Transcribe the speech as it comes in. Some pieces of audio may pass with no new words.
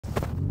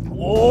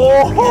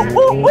Oh,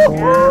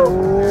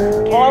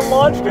 on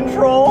launch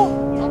control.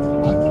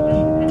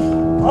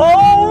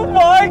 Oh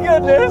my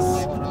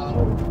goodness.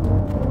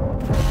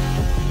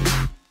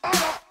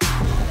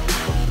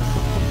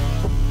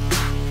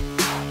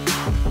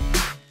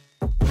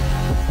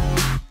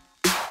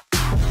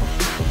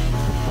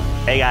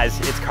 Hey guys,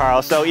 it's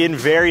Karl. So in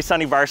very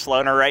sunny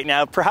Barcelona right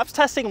now, perhaps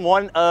testing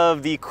one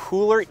of the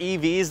cooler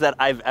EVs that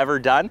I've ever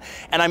done.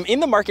 And I'm in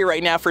the market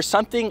right now for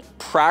something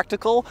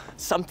practical,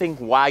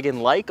 something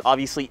wagon-like.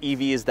 Obviously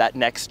EV is that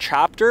next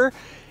chapter.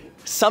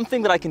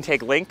 Something that I can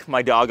take Link,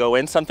 my doggo,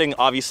 in, something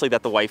obviously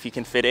that the wifey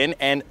can fit in,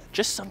 and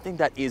just something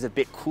that is a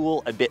bit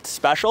cool, a bit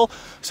special.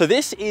 So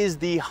this is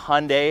the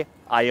Hyundai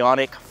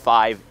IONIQ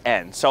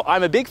 5N. So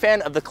I'm a big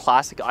fan of the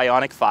classic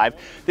IONIQ 5.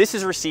 This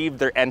has received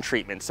their N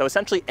treatment. So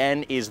essentially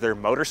N is their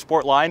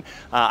motorsport line.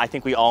 I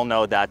think we all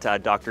know that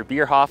Dr.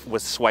 Bierhoff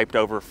was swiped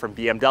over from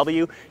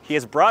BMW. He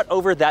has brought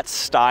over that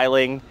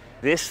styling.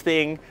 This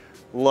thing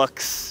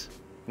looks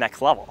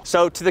next level.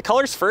 So to the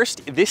colors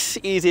first, this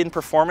is in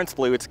performance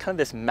blue. It's kind of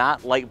this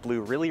matte light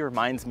blue, really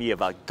reminds me of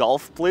a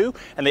Gulf blue.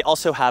 And they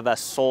also have a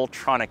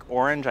Soultronic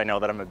orange. I know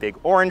that I'm a big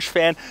orange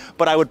fan,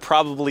 but I would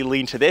probably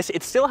lean to this.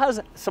 It still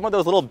has some of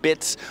those little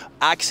bits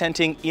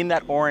accenting in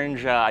that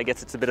orange. I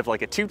guess it's a bit of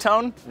like a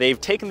two-tone. They've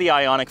taken the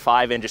IONIQ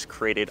 5 and just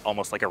created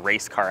almost like a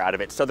race car out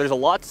of it. So there's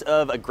lots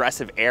of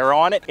aggressive air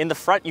on it. In the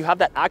front, you have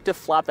that active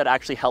flap that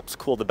actually helps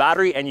cool the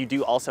battery, and you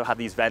do also have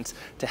these vents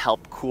to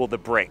help cool the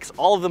brakes.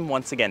 All of them,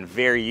 once again,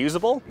 very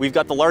usable. We've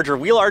got the larger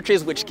wheel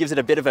arches, which gives it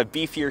a bit of a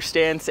beefier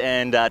stance,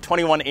 and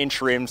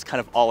 21-inch rims kind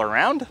of all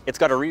around. It's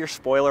got a rear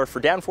spoiler for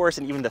downforce,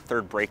 and even the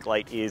third brake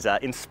light is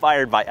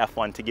inspired by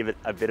F1 to give it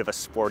a bit of a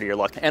sportier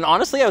look. And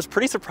honestly, I was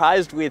pretty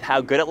surprised with how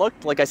good it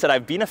looked. Like I said,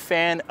 I've been a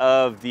fan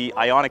of the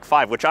IONIQ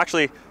 5, which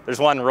actually, there's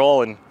one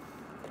roll and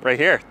right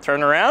here,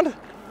 turn around.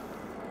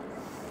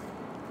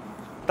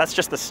 That's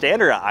just the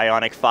standard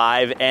IONIQ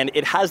 5, and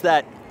it has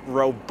that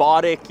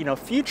robotic, you know,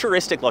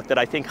 futuristic look that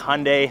I think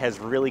Hyundai has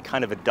really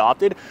kind of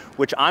adopted,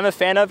 which I'm a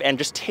fan of, and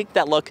just take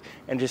that look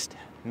and just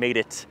made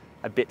it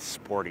a bit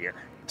sportier.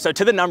 So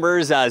to the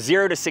numbers,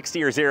 0 to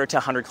 60 or 0 to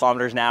 100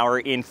 kilometers an hour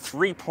in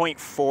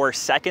 3.4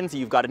 seconds.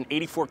 You've got an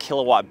 84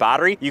 kilowatt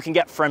battery. You can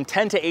get from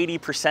 10 to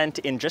 80%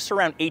 in just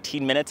around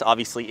 18 minutes,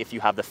 obviously, if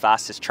you have the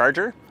fastest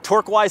charger.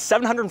 Torque-wise,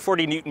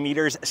 740 Newton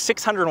meters,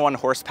 601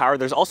 horsepower.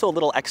 There's also a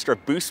little extra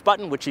boost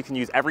button, which you can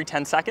use every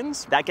 10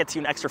 seconds. That gets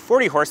you an extra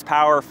 40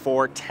 horsepower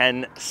for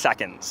 10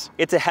 seconds.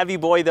 It's a heavy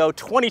boy though,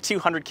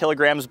 2,200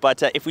 kilograms,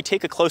 but if we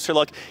take a closer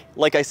look,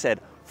 like I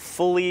said,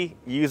 fully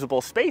usable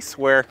space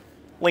where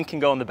Link can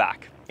go in the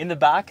back. In the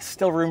back,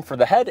 still room for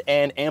the head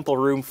and ample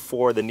room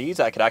for the knees.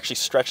 I could actually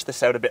stretch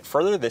this out a bit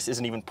further. This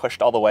isn't even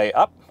pushed all the way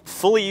up.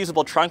 Fully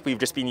usable trunk. We've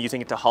just been using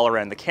it to haul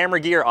around the camera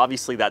gear.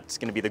 Obviously, that's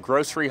going to be the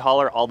grocery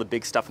hauler, all the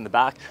big stuff in the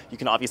back. You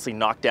can obviously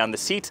knock down the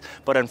seats,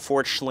 but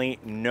unfortunately,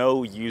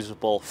 no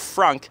usable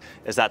frunk,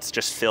 as that's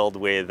just filled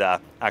with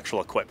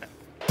actual equipment.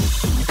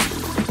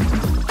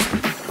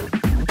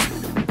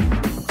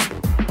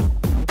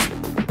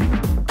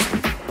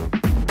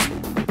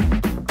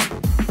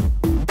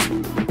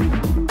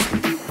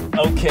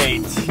 Okay,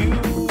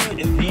 to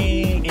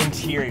the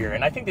interior,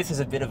 and I think this is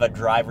a bit of a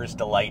driver's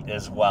delight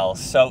as well.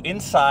 So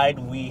inside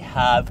we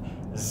have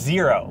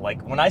zero,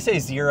 like when I say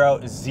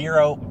zero,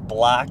 zero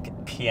black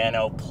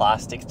piano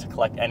plastics to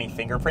collect any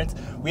fingerprints.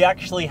 We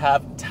actually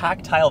have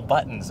tactile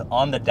buttons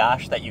on the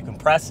dash that you can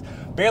press,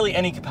 barely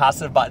any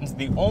capacitive buttons.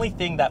 The only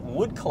thing that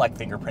would collect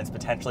fingerprints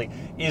potentially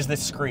is the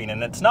screen,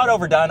 and it's not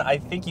overdone. I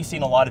think you've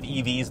seen a lot of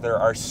EVs, there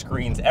are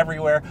screens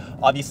everywhere.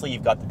 Obviously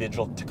you've got the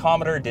digital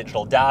tachometer,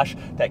 digital dash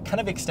that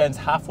kind of extends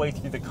halfway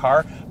through the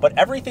car, but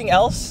everything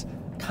else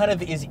kind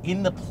of is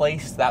in the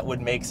place that would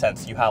make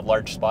sense. You have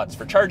large spots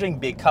for charging,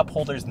 big cup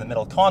holders in the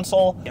middle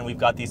console, and we've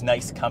got these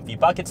nice comfy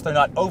buckets. They're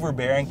not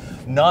overbearing,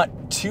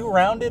 not too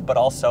rounded, but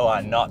also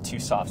not too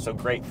soft. So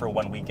great for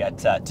when we get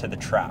to the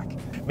track.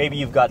 Maybe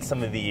you've got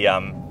some of the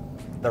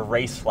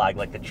race flag,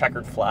 like the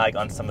checkered flag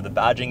on some of the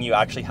badging. You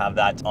actually have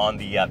that on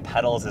the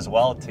pedals as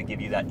well to give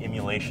you that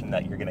emulation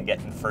that you're gonna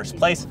get in first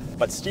place.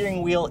 But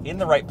steering wheel in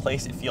the right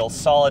place, it feels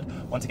solid.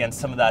 Once again,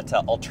 some of that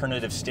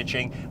alternative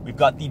stitching. We've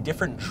got the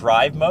different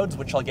drive modes,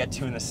 which I'll get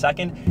to in a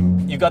second.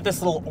 You've got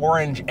this little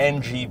orange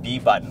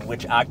NGB button,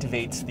 which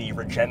activates the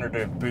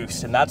regenerative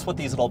boost, and that's what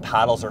these little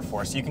paddles are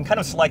for. So you can kind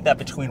of select that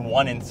between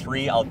 1 and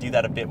 3. I'll do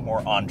that a bit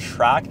more on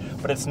track,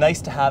 but it's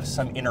nice to have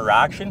some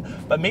interaction.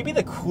 But maybe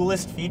the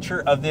coolest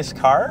feature of this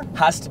car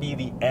has to be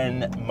the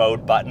N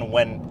mode button.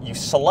 When you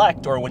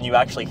select, or when you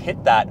actually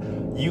hit that,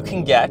 you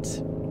can get,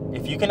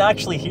 if you can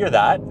actually hear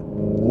that,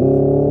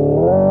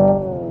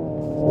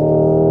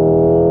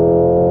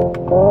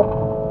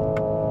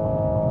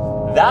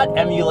 that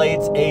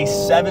emulates a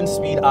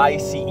 7-speed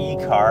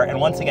ICE car. And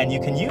once again,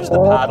 you can use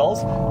the paddles.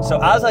 So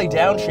as I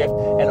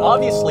downshift, and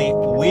obviously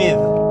with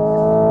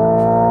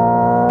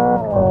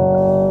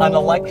an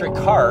electric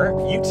car,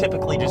 you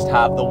typically just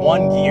have the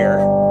one gear.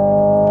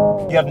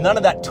 You have none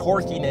of that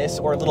torquiness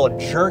or little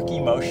jerky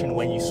motion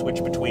when you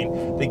switch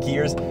between the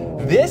gears.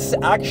 This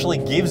actually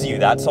gives you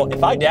that. So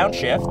if I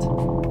downshift,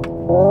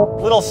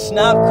 Little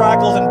snap,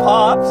 crackles, and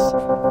pops.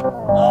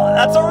 Oh,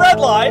 that's a red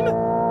line.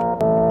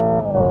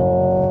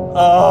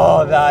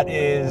 Oh, that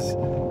is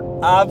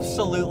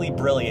absolutely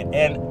brilliant.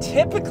 And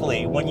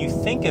typically when you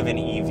think of an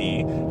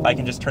EV, if I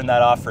can just turn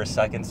that off for a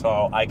second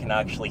so I can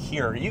actually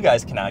hear, or you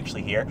guys can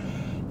actually hear,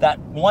 that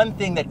one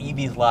thing that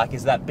EVs lack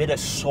is that bit of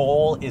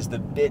soul, is the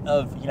bit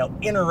of,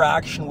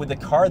 interaction with the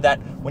car that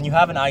when you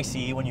have an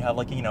ICE, when you have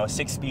like, a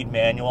 6-speed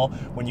manual,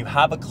 when you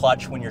have a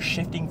clutch, when you're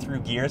shifting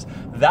through gears,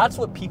 that's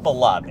what people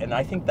love. And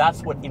I think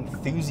that's what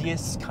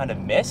enthusiasts kind of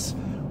miss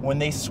when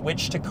they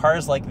switch to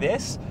cars like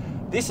this.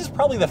 This is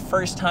probably the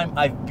first time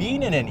I've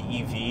been in an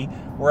EV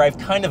where I've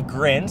kind of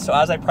grinned. So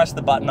as I press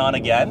the button on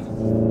again,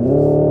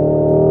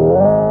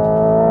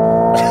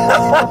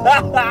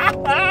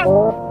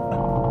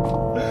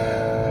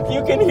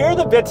 you can hear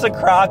the bits of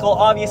crackle.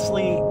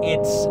 Obviously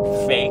it's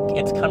fake,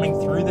 it's coming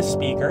through the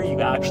speaker. You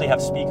actually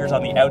have speakers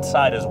on the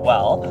outside as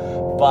well,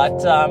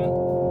 but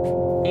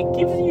it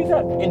gives you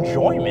that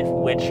enjoyment,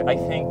 which I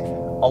think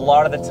a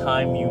lot of the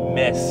time you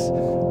miss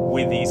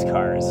with these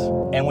cars.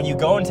 And when you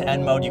go into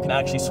N mode, you can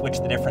actually switch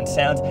the different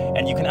sounds,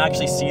 and you can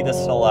actually see this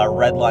little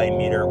red line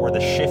meter or the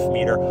shift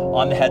meter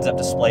on the heads-up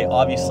display,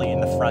 obviously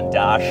in the front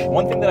dash.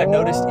 One thing that I've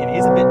noticed, it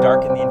is a bit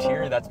dark in the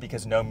interior. That's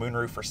because no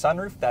moonroof or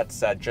sunroof.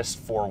 That's just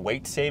for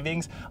weight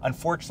savings.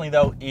 Unfortunately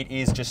though, it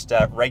is just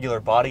a regular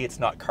body. It's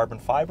not carbon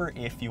fiber.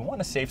 If you want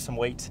to save some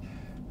weight,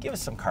 give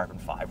us some carbon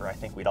fiber. I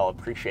think we'd all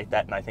appreciate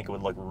that, and I think it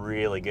would look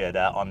really good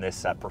on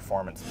this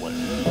performance blue.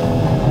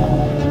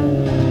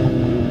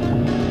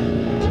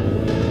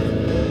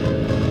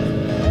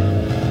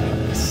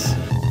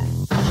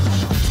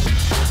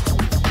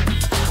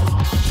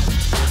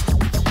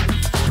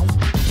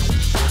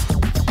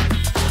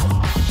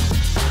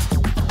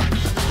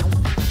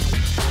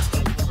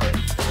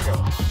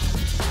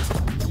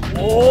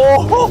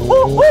 Oh,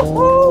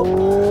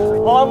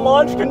 on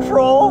launch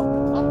control.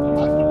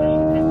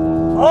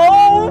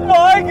 Oh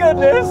my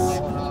goodness.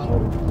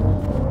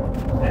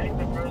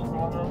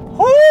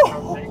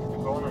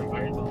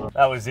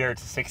 That was 0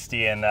 to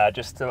 60 in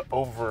just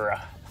over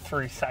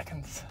 3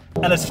 seconds.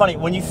 And it's funny,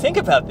 when you think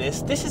about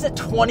this, this is a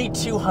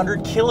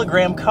 2,200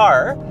 kilogram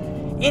car.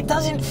 It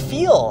doesn't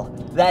feel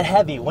that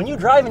heavy. When you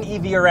drive an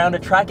EV around a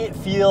track, it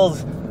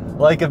feels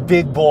like a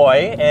big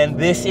boy, and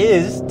this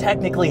is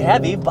technically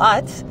heavy,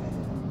 but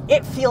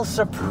it feels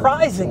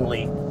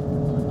surprisingly,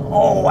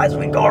 as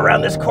we go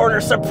around this corner,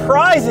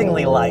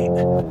 surprisingly light.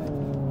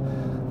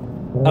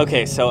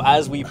 Okay, so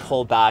as we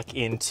pull back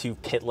into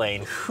pit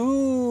lane,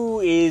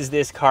 who is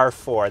this car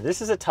for?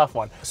 This is a tough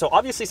one. So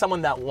obviously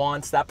someone that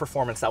wants that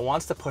performance, that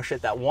wants to push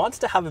it, that wants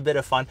to have a bit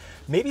of fun,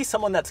 maybe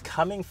someone that's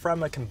coming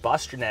from a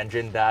combustion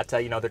engine that,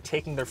 they're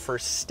taking their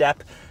first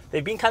step.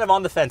 They've been kind of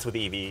on the fence with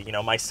EV,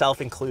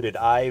 myself included.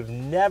 I've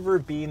never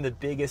been the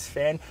biggest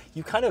fan.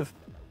 You kind of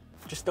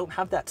just don't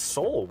have that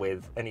soul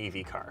with an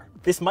EV car.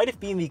 This might have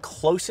been the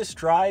closest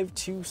drive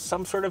to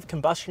some sort of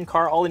combustion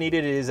car. All it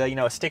needed is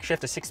a stick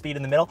shift, a 6-speed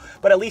in the middle,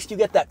 but at least you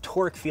get that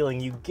torque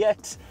feeling. You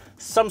get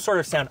some sort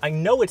of sound. I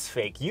know it's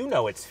fake, you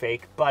know it's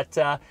fake, but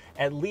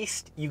at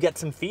least you get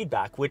some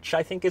feedback, which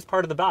I think is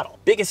part of the battle.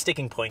 Biggest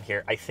sticking point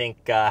here, I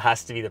think,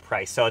 has to be the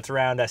price. So it's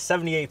around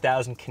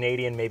 78,000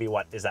 Canadian, maybe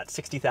what is that,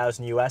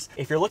 60,000 US.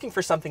 If you're looking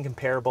for something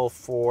comparable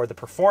for the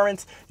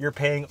performance, you're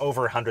paying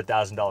over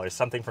 $100,000.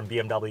 Something from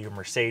BMW,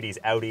 Mercedes,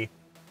 Audi,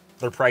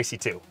 they're pricey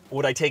too.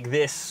 Would I take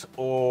this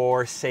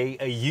or say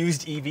a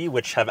used EV,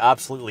 which have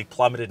absolutely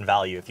plummeted in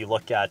value? If you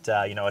look at,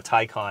 a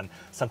Taycan,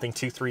 something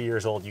 2-3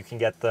 years old, you can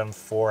get them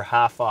for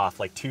half off,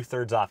 like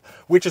 2/3 off,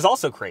 which is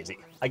also crazy.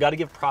 I gotta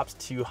give props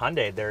to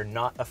Hyundai. They're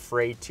not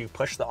afraid to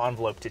push the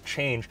envelope to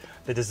change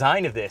the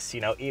design of this.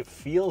 It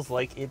feels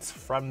like it's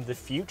from the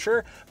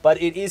future, but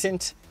it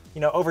isn't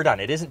overdone.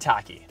 It isn't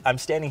tacky. I'm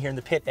standing here in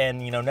the pit and,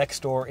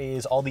 next door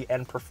is all the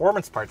N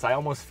performance parts. I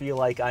almost feel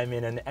like I'm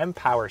in an M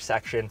Power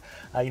section.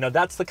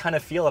 That's the kind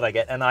of feel that I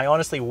get. And I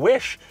honestly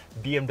wish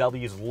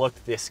BMWs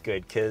looked this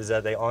good, because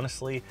they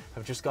honestly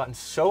have just gotten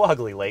so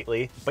ugly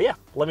lately. But yeah,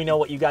 let me know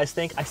what you guys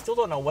think. I still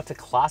don't know what to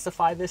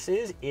classify this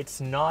is.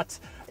 It's not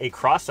a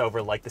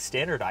crossover like the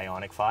standard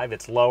IONIQ 5.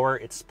 It's lower,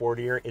 it's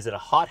sportier. Is it a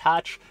hot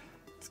hatch?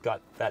 It's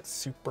got that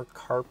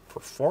supercar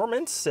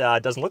performance.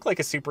 It doesn't look like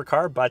a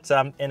supercar, but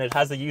and it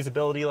has the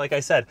usability. Like I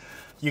said,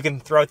 you can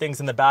throw things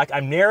in the back.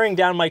 I'm narrowing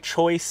down my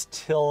choice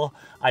till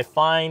I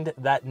find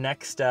that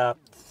next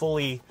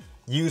fully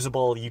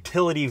usable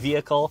utility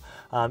vehicle.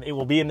 It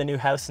will be in the new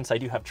house since I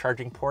do have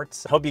charging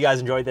ports. Hope you guys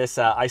enjoyed this.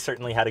 I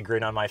certainly had a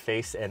grin on my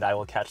face, and I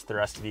will catch the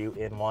rest of you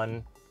in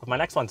one of my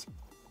next ones.